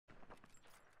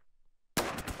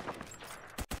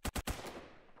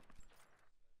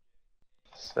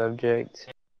subject.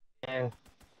 And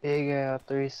Big Al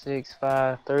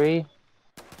 3653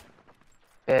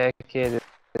 back at it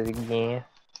again.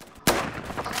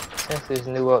 Since this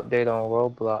new update on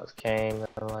Roblox came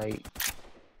and like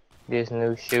this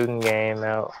new shooting game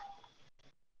out,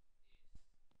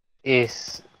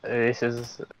 this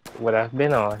is what I've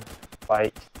been on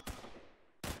like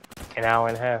an hour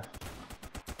and a half,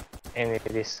 and it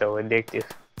is so addictive.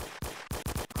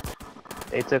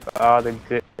 They took all the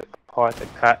good parts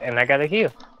of COD, and I got a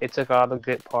heal. They took all the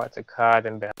good parts of COD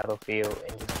and Battlefield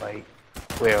and just like,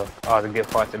 well, all the good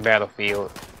parts of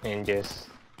Battlefield and just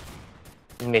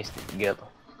mixed it together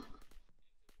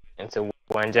into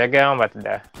one gigantic. I'm about to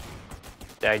die.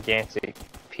 Gigantic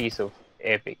piece of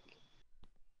epic.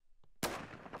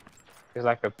 It's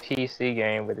like a PC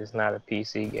game, but it's not a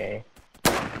PC game.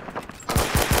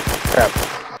 Crap.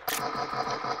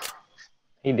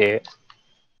 He dead.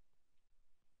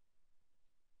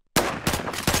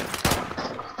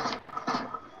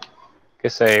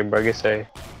 Good save, bro. Good save.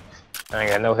 I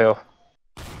ain't got no health.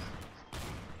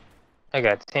 I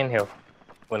got 10 health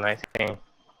with 19.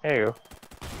 There you go.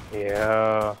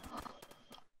 Yeah.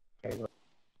 Okay, go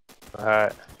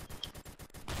hot.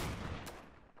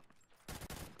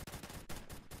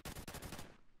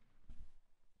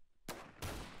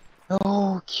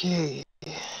 Okay.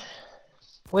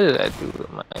 What did I do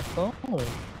with my phone?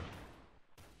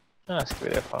 Ah, screw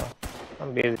that phone.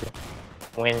 I'm busy.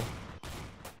 Winning.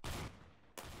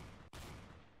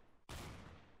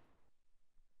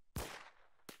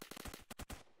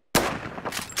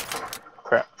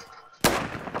 Crap.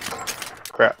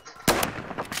 Crap.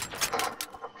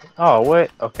 Oh,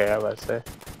 what? Okay, I was about to say.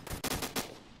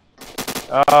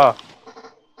 Oh.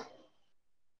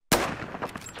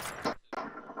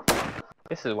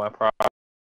 This is one problem.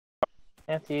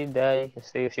 After you die, you can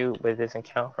still shoot, but it doesn't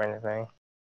count for anything.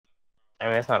 I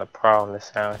mean, it's not a problem. The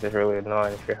sound is just really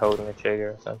annoying if you're holding the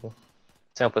trigger or something.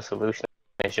 Simple solution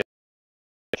is just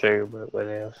the trigger, but what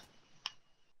else?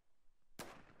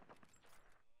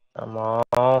 Come on.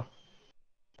 Come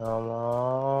on.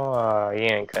 Oh, you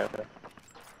ain't coming.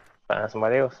 Find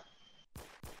somebody else.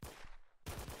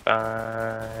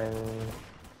 Find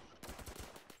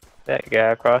that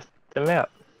guy across the map.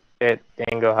 That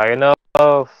didn't go high enough.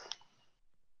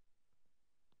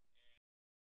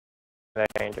 That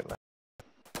ain't your map.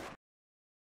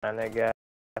 Find that guy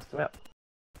across the map.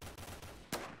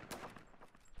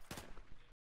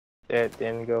 That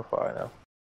didn't go far enough.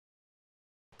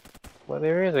 Well,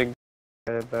 there is a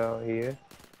guy about here.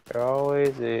 There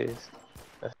always is.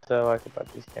 That's what I like about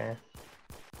this game.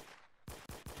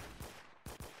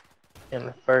 In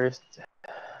the first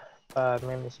 5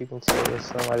 minutes, you can tell where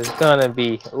somebody's gonna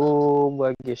be. Ooh,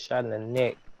 boy, get shot in the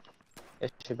neck.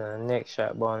 That should have been a neck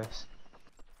shot bonus.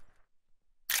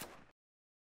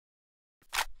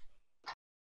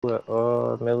 What?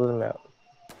 Middle of the map.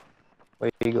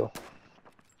 Where you go?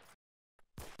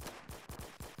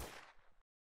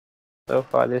 So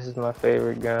far, this is my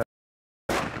favorite gun.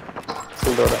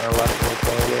 Too low to unlock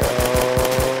anything.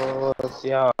 Yo, let's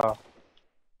y'all.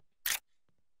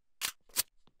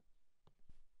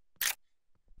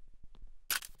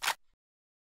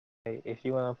 If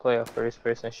you want to play a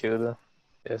first-person shooter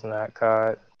that's not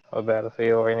COD or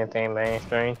Battlefield or anything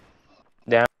mainstream,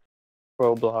 down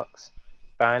Roblox,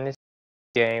 find this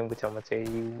game, which I'm gonna tell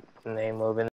you the name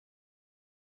of it,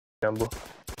 number,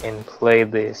 and play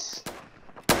this.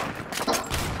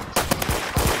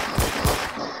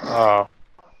 Oh.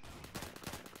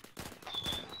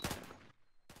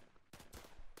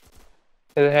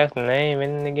 Does it have the name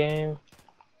in the game?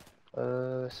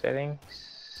 Settings?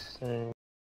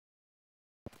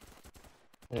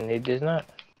 And it does not.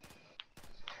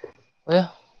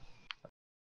 Well,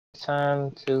 it's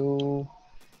time to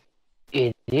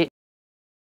edit.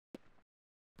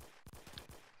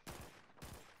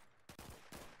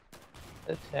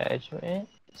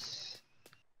 Attachments.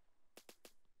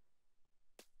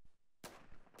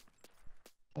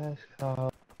 Let's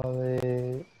call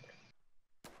it.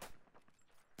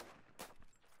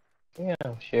 Yeah,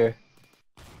 I'm sure.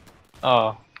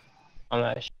 Oh, I'm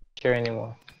not sure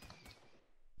anymore.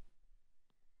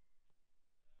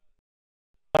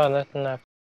 Oh, nothing I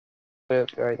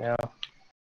equipped right now.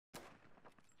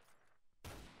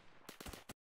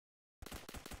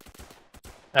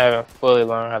 I haven't fully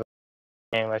learned how to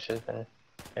play the game. I've just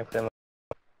been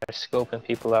scoping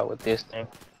people out with this thing.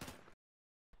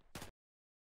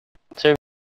 So,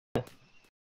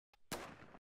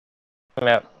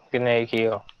 map, grenade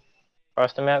kill.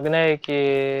 Across the map, grenade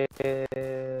kill.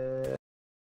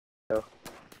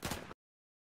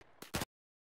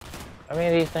 How many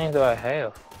of these things do I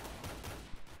have?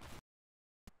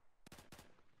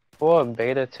 For a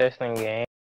beta testing game,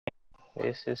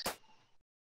 this is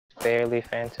fairly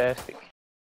fantastic.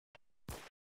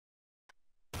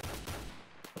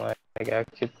 Like I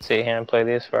could sit here and play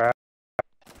this for hours.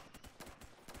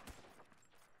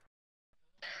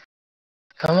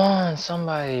 Come on,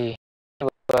 somebody.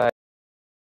 Like,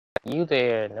 you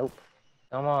there? Nope.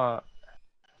 Come on.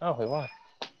 Oh, we won.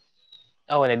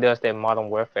 Oh, and it does that Modern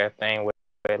Warfare thing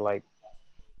where like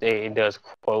it does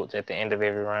quotes at the end of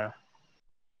every round.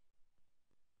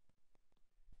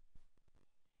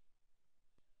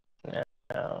 Now,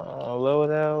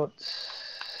 loadouts.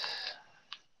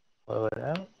 Load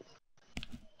out.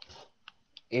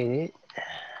 Edit.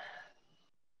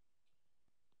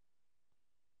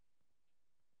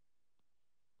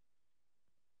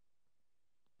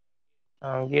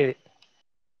 I don't get it.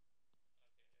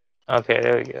 Okay,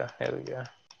 there we go. There we go.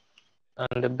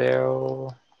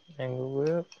 Underbarrel, angle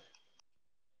whip,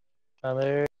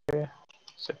 other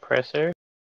suppressor.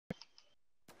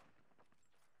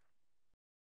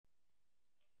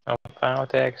 I'm fine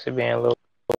with that actually being a little.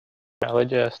 I'll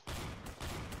adjust.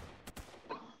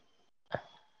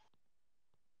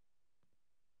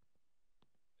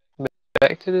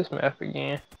 Back to this map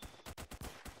again.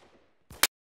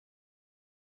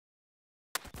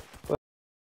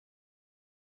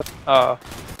 Oh,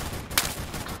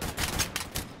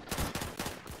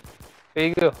 there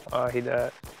you go. Oh, he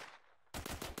died.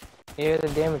 Yeah, the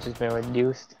damage has been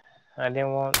reduced. I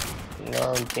didn't want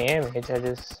no damage. I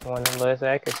just wanted less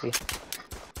accuracy.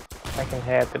 I can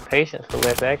have the patience for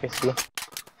less accuracy.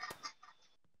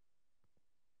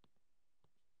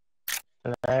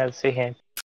 And I have to sit here and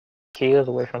kills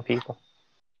away from people.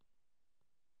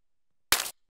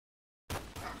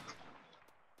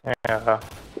 Uh,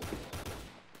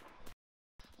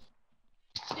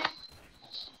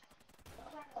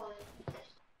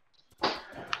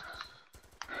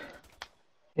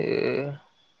 yeah.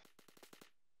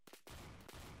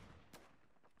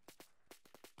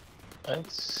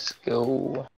 Let's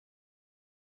go.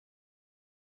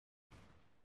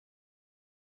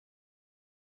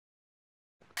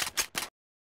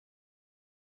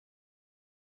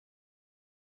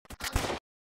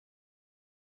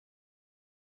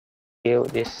 Deal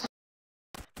with this.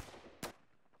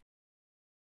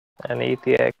 I need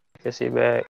the accuracy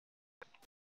back.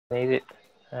 I need it.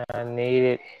 I need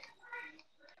it.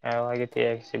 How do I get the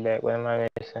accuracy back? What am I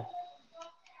missing?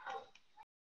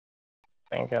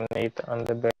 I think I need the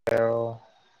underbarrel.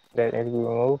 That needs to be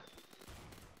removed.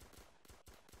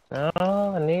 No,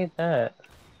 I need that.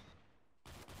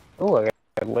 Oh, I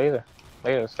got laser.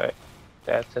 Laser sight.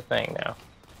 That's the thing now.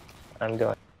 I'm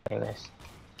doing this.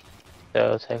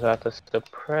 So take out the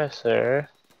suppressor.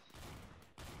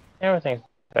 Everything's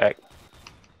back.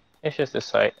 It's just the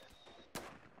sight.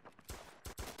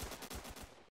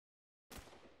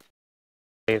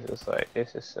 Laser sight.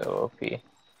 This is so OP.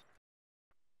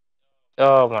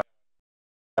 Oh my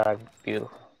god,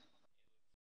 beautiful.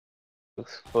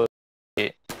 Looks full of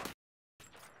shit.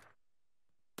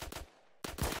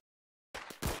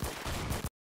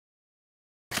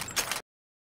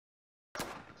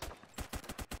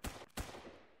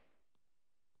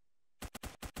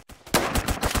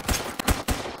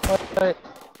 What?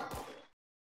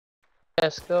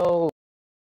 Let's go.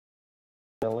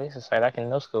 The laser sight, I can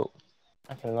no scope.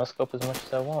 I can no scope as much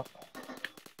as I want.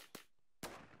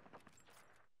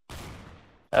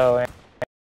 Oh, and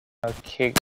I'll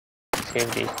kick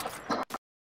activity.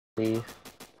 Leave.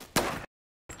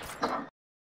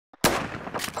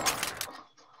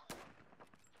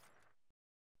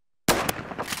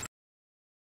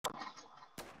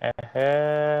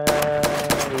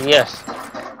 Yes.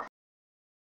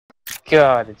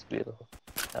 God, it's beautiful.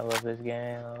 I love this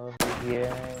game. I love this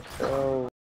game so.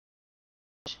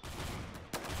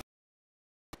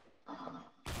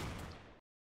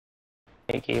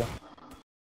 Thank you.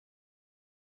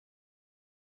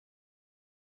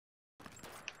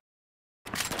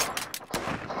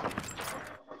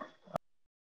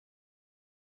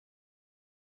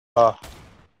 Oh.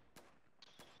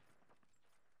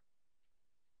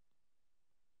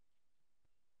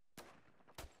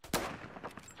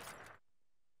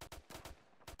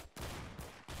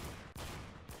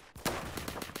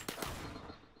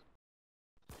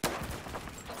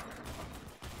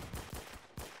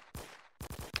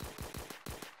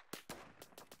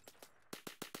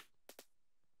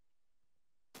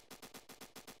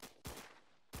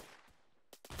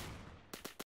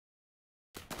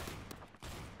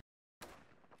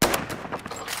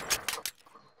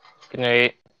 Good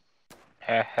night.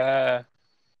 Haha.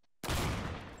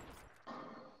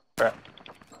 Crap.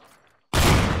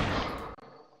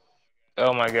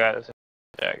 Oh my god, it's a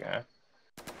shotgun.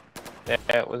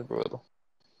 That was brutal.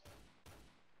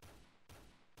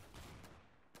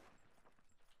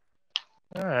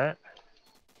 Alright.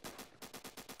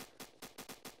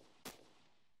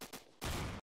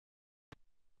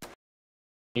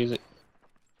 Use it.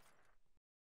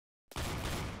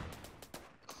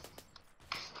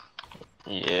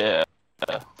 Yeah.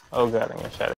 Oh god, I'm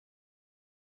gonna shut it.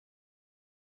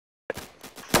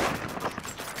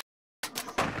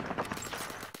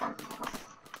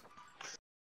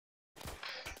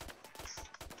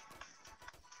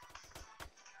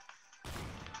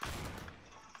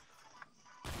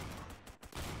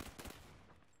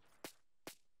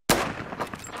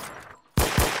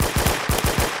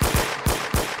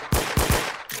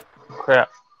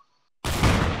 Crap.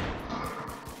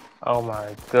 Oh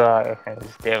my god,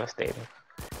 it's devastating.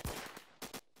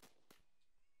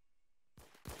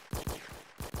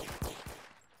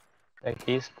 They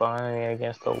keep spawning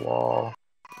against the wall.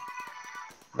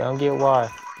 Don't get why.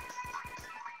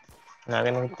 Not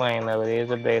gonna complain though, it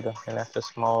is a beta, and that's a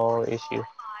small issue.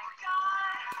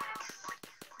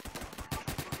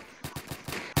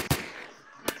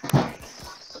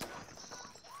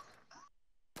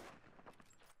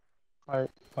 Alright,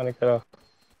 wanna cut off.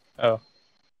 Oh.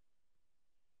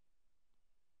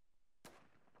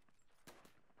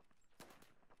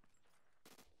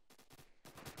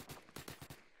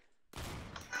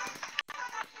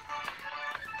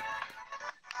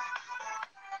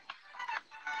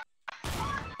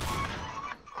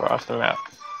 Cross the map.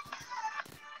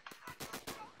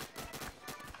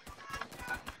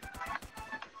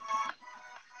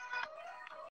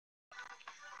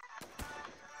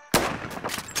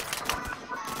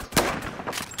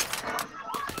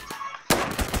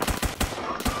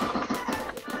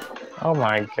 Oh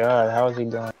my god, how is he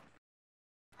doing?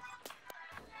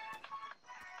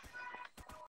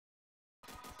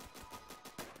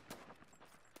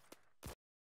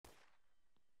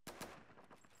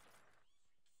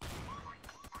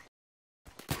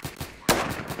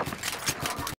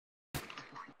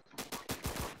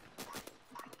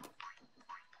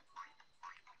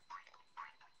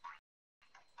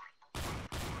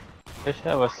 They should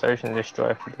have a search and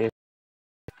destroy for this.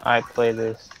 I play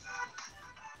this.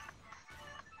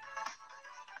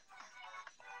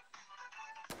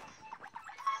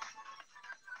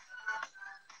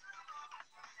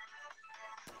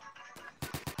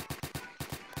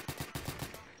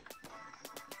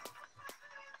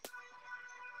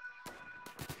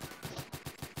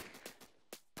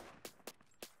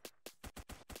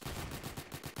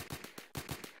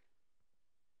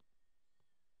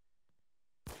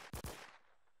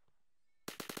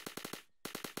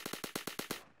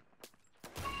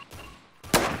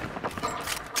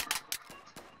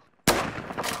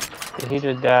 Did he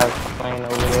just dive playing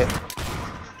over there?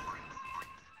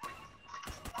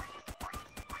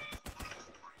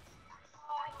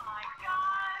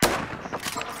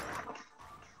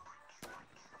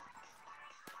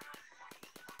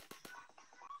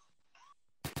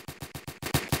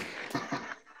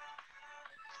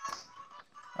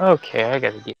 Okay, I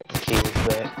gotta get the keys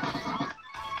back.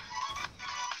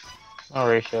 My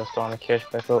ratio's starting to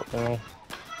catch back up for me.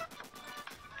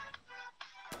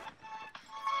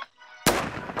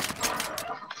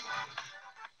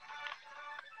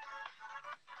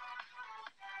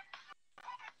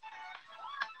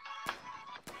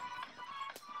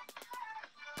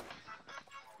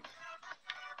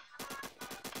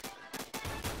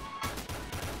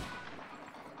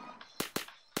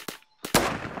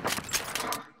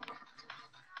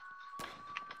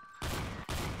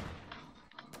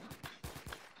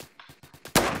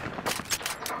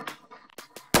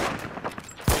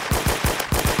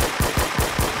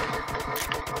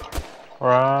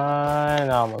 Right,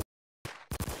 almost.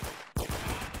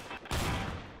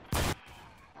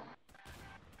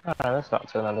 Alright, let's talk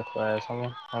to another class.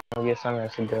 I'm gonna get something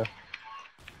else to do.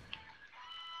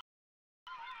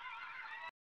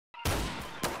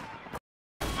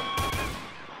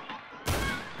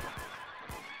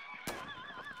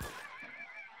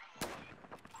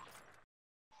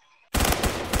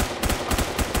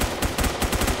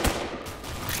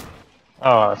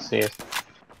 Oh, see.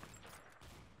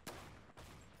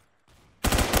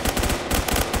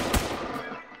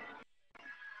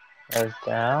 There's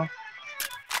down.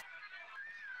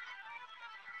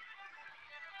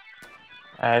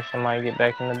 I actually might get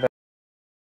back in the back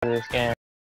of this game.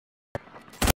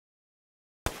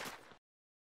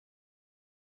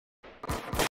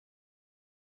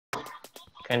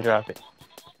 Can drop it.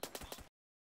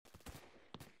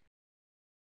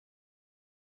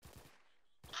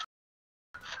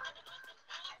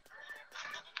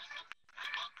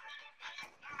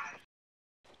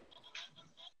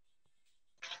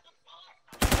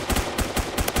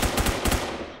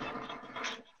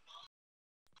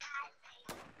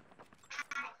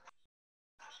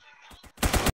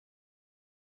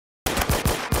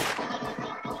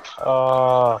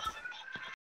 Oh,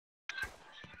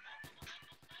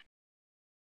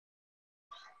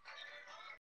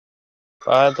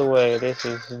 by the way, this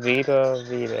is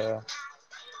Vita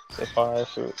Safari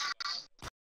Fruits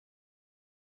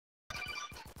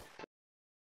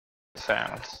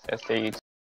sounds. That's their YouTube.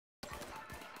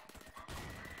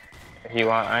 If you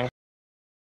want Anchor,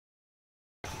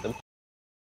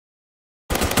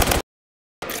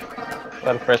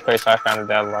 well, the first place I found it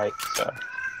that I like, so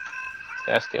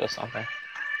that's still something.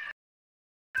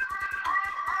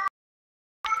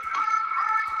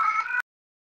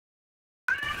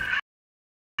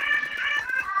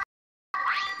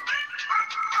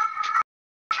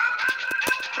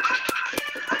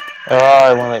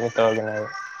 Oh, it won't let me throw a grenade.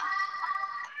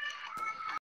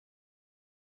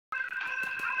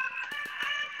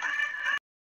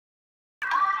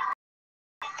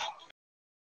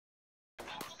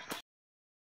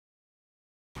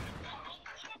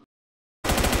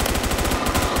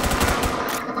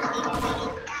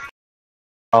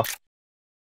 Oh,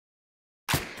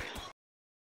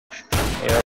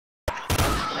 yeah,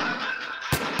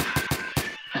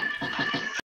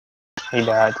 he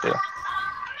died too.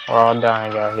 We're all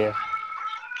dying out here.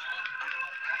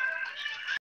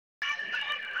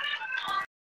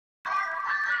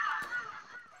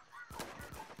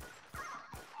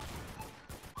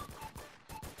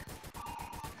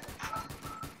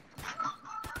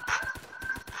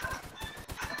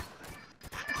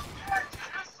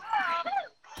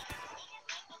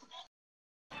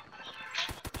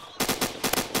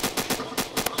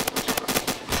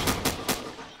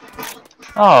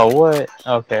 Oh, what?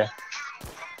 Okay.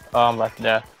 Oh, I'm about to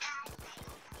die.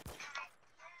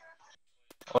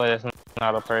 Oh, that's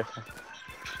not a person.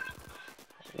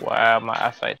 Wow, my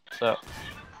eyesight sucks.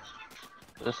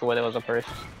 This is what it was a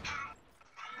person.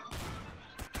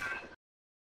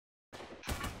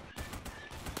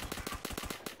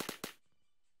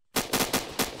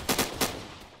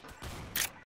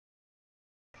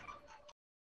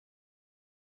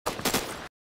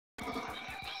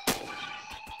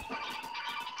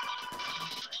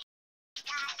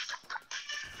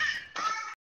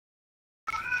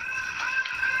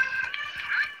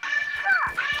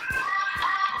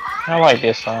 I like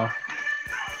this song.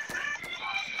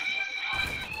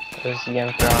 Just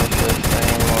getting thrown to the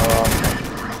stream more often.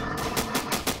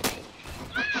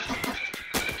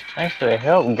 Thanks for the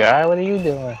help, guy. What are you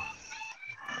doing?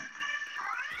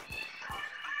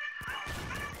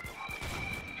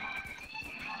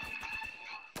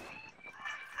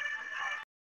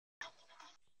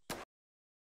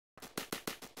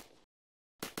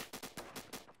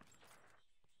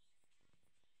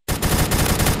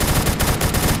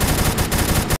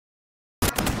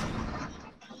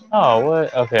 Oh,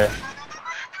 what? Okay.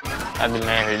 I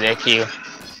demanded that kill.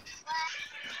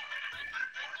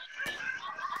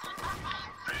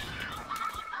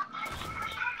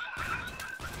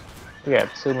 We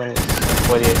got 2 minutes and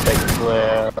 48 seconds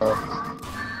left.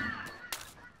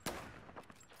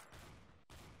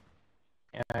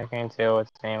 Yeah, I can't tell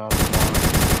what team I'm on.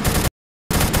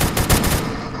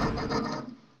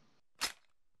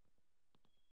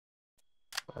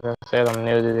 Like I said, I'm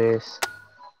new to this.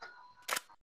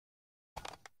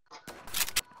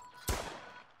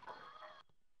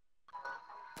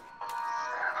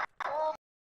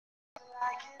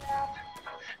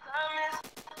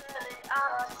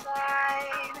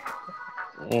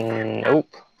 Nope.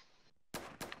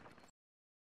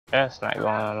 That's not going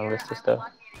on the list of stuff.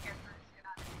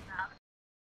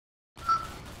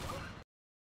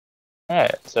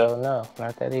 Yeah, so no,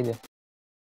 not that either.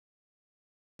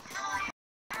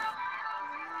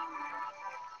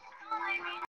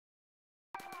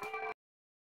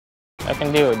 I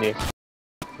can deal with this.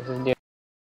 This is deal.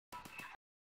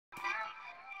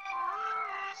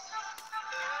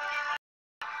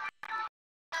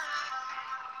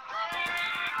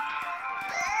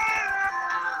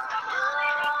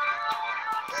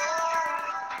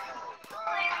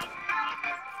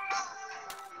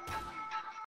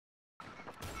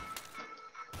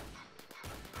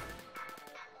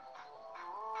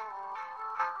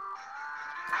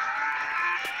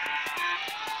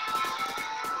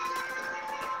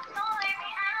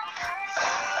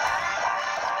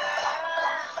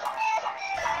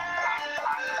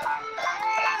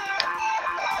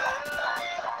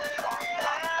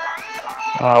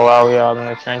 Oh, while we all in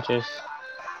the trenches.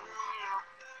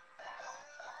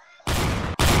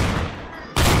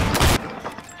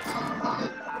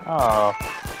 Oh,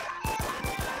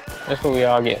 that's what we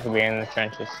all get for being in the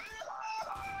trenches.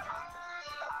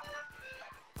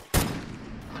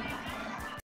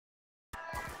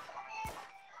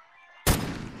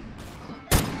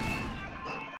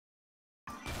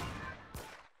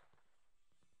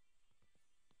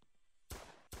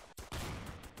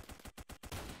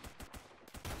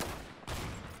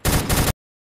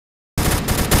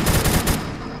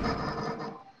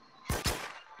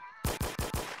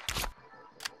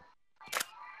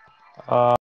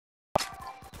 Uh,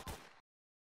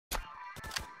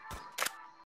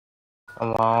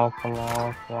 come on, come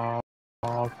on, come on, come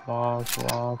on, come on, come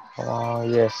on, come on,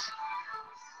 yes.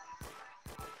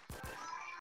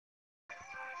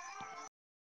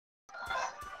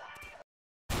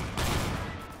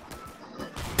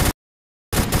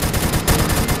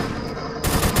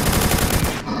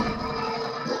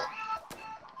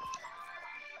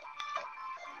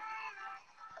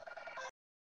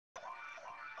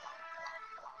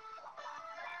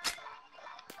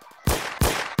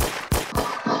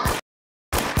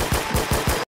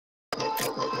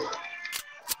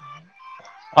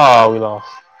 Oh, we lost.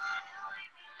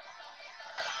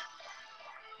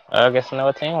 I guess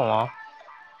another team won.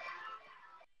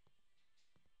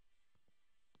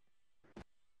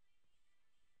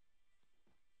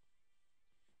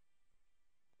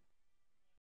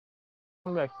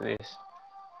 Come back to this.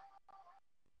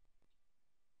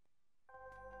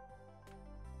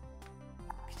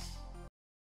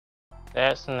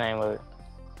 That's the name of it.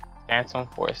 Phantom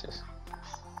Forces.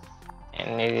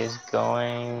 And it is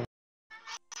going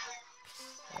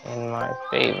in my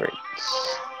favorites.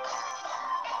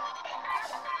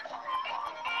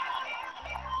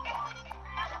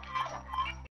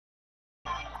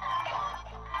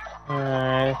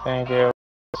 Alright, thank you.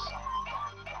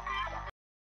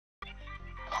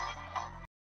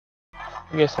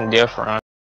 Get some different.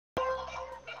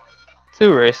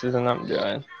 2 races and I'm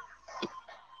done.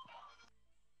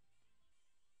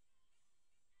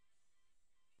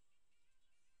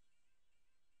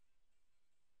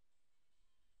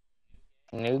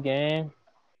 New game.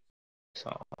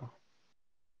 So,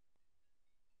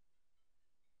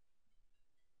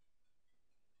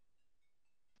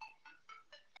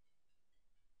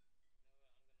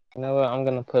 you know what? I'm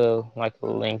gonna put a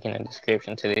link in the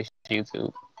description to this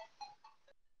YouTube.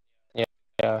 Yeah,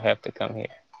 I'll have to come here.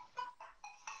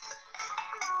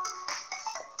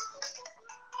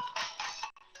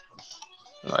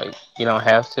 Like, you don't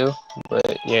have to,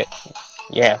 but yeah,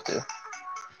 you have to.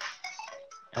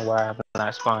 And why I've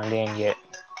not spawned in yet.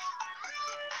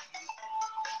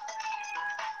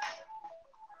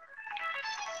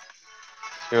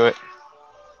 Do it.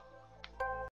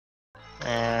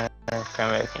 And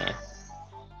come back in.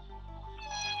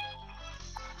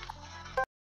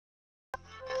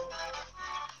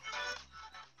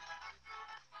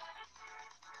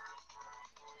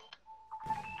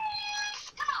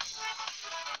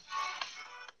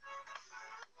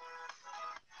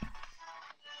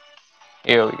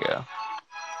 Here we go.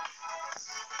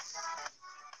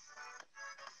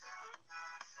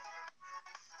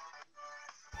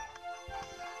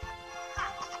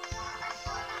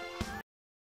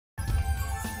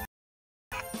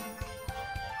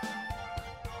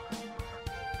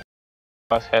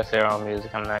 Plus has their own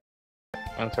music. I'm not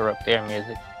gonna interrupt their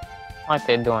music like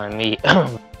they're doing me.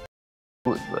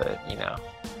 But you know,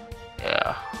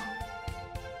 yeah.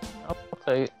 I'll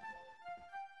take it.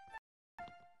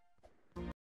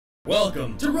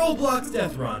 Welcome to Roblox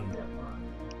Death Run.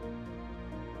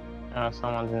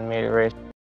 Someone just made a race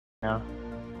now.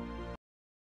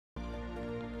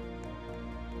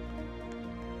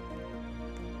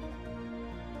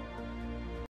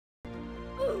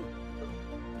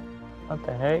 What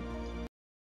the heck?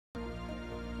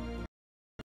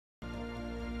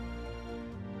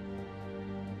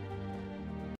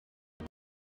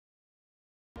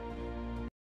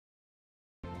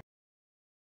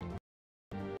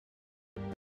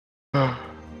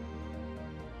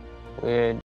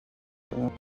 We're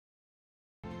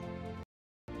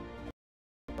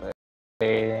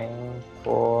waiting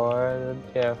for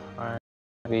the death run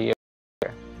to be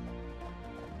over.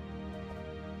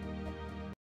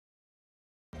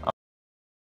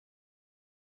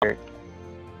 You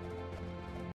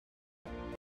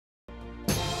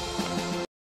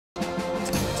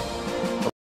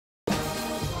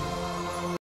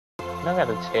don't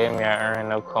gotta tell me I earn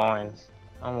no coins.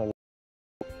 I'm a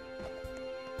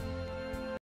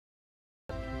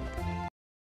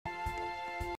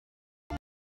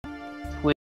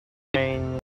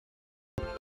Queen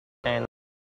and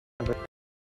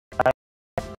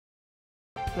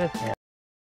listen.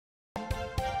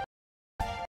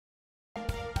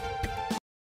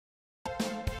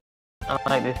 I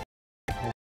like this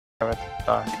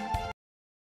star.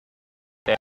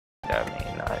 I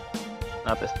mean,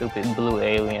 not the stupid blue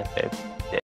aliens that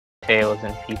tails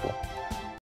and people.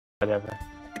 Whatever.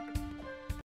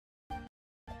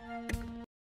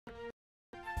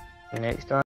 Next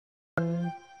one,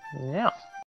 yeah.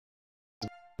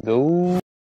 Go.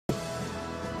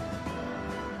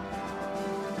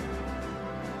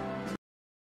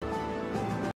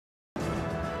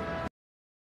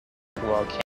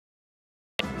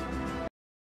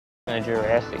 in the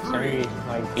Jurassic series,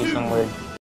 like be somewhere.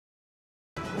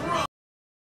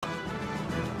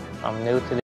 I'm new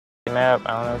to the map.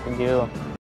 I don't know what to do.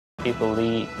 People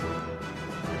lead.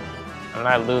 I'm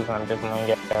not losing. I'm just going to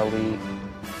get a lead.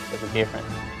 There's a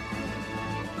difference.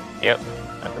 Yep,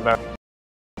 that's about.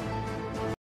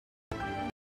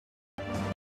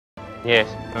 Yes,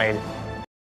 made it.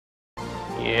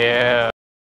 Yeah.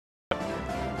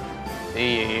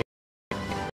 See.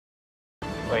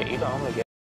 Wait, you don't only get.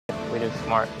 We just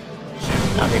smart.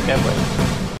 I'll get that way.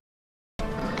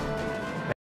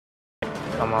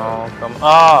 Come on, come on.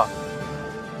 Oh!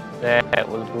 That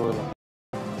was brutal.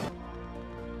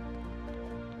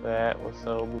 That was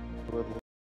so brutal.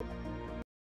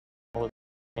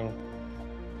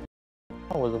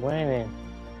 I was winning.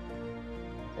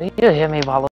 You hit me,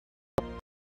 Balo.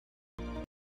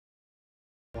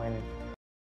 Winning.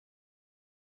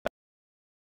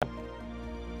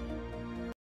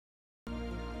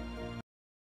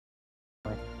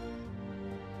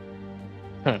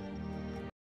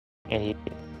 Idiot.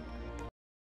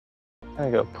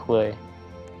 I'm gonna go play.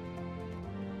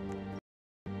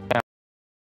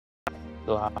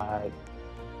 Slide.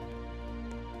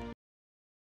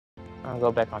 I'm gonna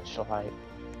go back on slide.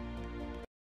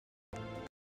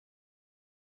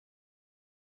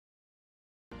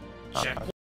 Check.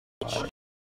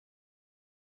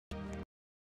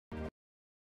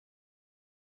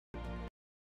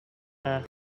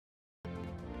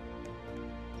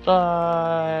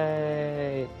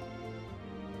 Slide.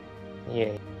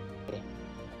 Yeah.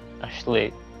 I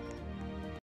slid.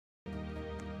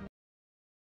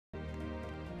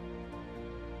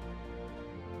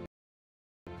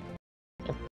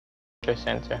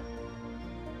 Center.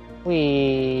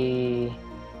 Wee.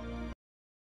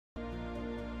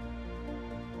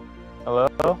 Hello?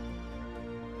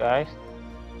 Guys?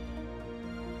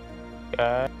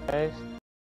 Guys?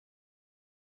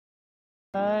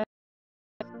 Guys?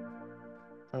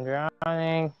 I'm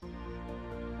drowning.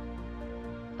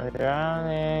 I'm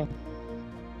drowning.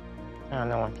 Oh,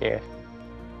 no one cares.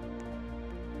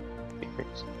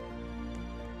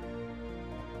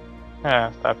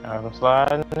 Ah, stop now from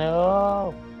sliding.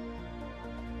 No!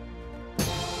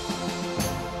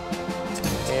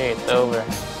 Okay, it's over.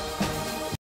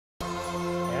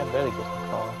 Yeah, I better get some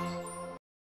coins.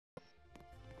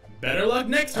 Better luck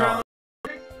next round.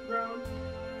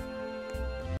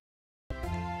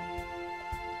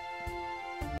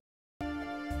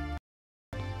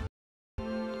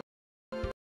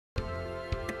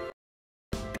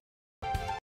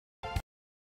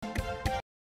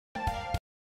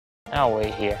 I'll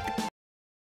wait here.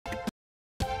 Look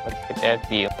at that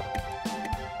view.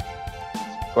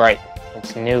 It's bright.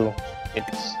 It's new.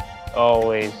 It's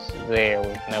always there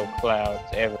with no clouds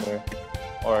ever,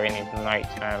 or any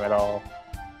nighttime at all.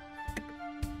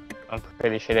 I'm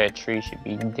pretty sure that tree should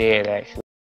be dead actually.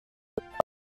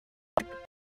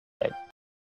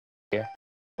 Yeah.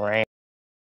 Rain.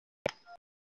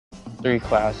 3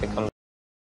 clouds that come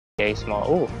very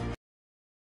small. Ooh.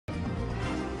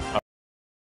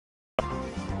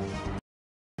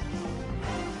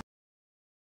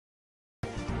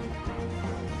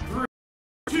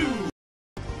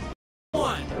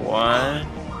 One.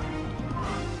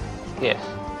 Yes.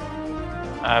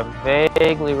 I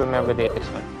vaguely remember this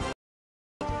one.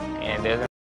 And there's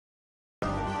you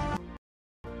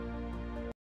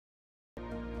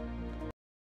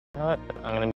know what?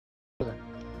 I'm gonna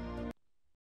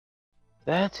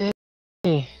that's it.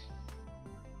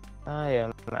 I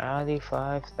am Audi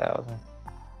 5000.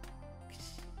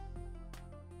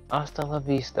 Hasta la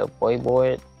vista,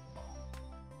 boy.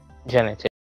 Genitive.